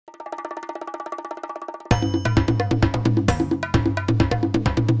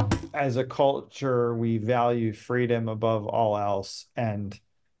As a culture, we value freedom above all else. And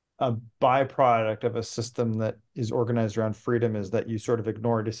a byproduct of a system that is organized around freedom is that you sort of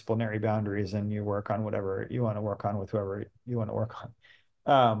ignore disciplinary boundaries and you work on whatever you want to work on with whoever you want to work on.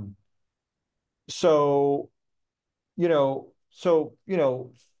 Um, so,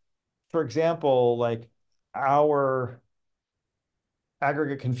 for example, like our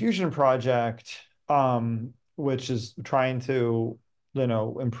aggregate confusion project, which is trying to,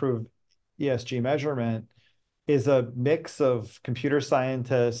 improve ESG measurement, is a mix of computer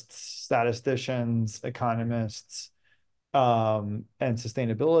scientists, statisticians, economists, and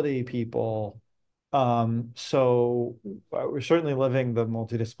sustainability people. So we're certainly living the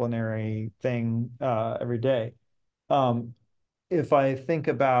multidisciplinary thing every day. Um, if I think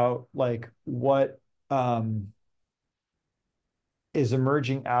about like what is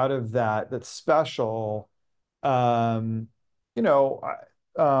emerging out of that's special, um, you know,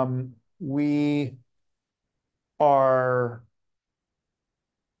 we are,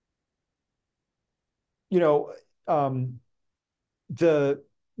 you know, um, the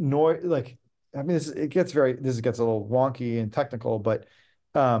noise, like, I mean, this gets a little wonky and technical, but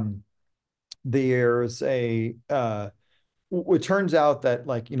um, there's it turns out that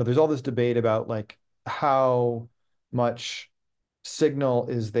like, there's all this debate about like how much signal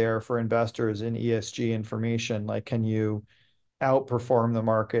is there for investors in ESG information? Like, can you outperform the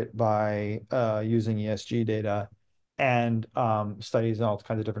market by using ESG data and studies in all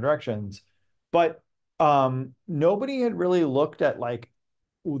kinds of different directions? But nobody had really looked at like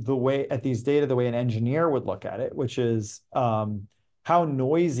the way at these data the way an engineer would look at it, which is how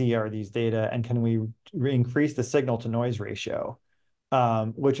noisy are these data and can we increase the signal to noise ratio?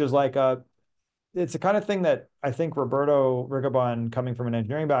 Which is like it's the kind of thing that I think Roberto Rigobon, coming from an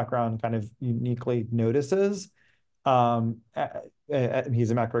engineering background, kind of uniquely notices. He's a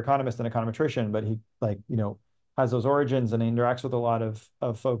macroeconomist and econometrician, but he like, has those origins and interacts with a lot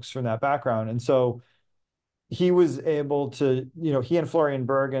of folks from that background. And so he was able to, he and Florian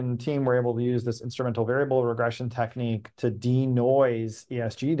Berg and team were able to use this instrumental variable regression technique to denoise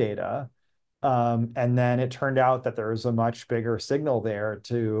ESG data. And then it turned out that there was a much bigger signal there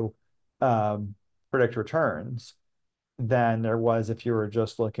to predict returns than there was if you were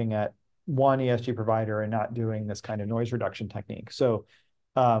just looking at one ESG provider and not doing this kind of noise reduction technique. So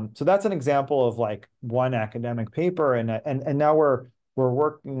that's an example of like one academic paper, and now we're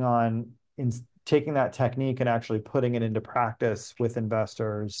working on taking that technique and actually putting it into practice with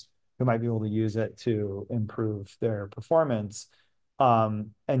investors who might be able to use it to improve their performance.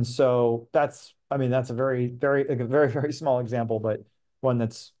 And so I mean, that's a very small example, but one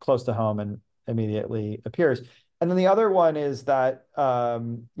that's close to home and immediately appears. And then the other one is that,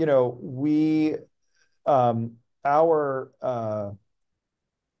 um, our,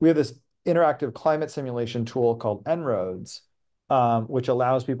 we have this interactive climate simulation tool called En-ROADS, which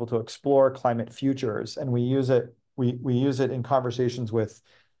allows people to explore climate futures. And we use it in conversations with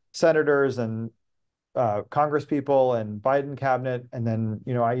senators and Congress people and Biden cabinet. And then,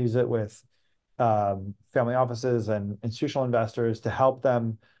 I use it with family offices and institutional investors to help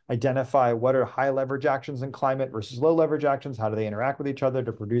them identify what are high leverage actions in climate versus low leverage actions. How do they interact with each other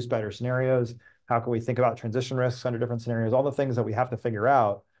to produce better scenarios? How can we think about transition risks under different scenarios? All the things that we have to figure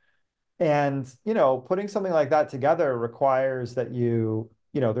out. And, putting something like that together requires that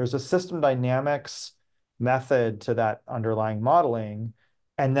there's a system dynamics method to that underlying modeling.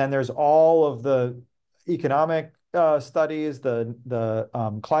 And then there's all of the economic studies,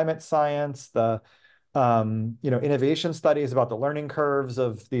 the climate science, the innovation studies about the learning curves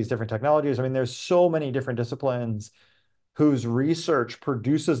of these different technologies. I mean, there's so many different disciplines whose research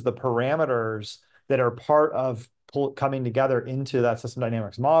produces the parameters that are part of coming together into that system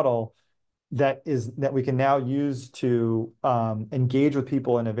dynamics model that we can now use to engage with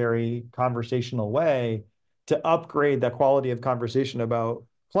people in a very conversational way to upgrade the quality of conversation about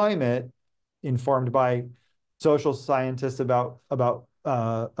climate, informed by social scientists about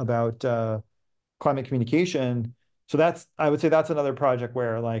climate communication. So I would say that's another project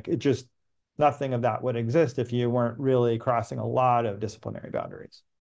where like nothing of that would exist if you weren't really crossing a lot of disciplinary boundaries.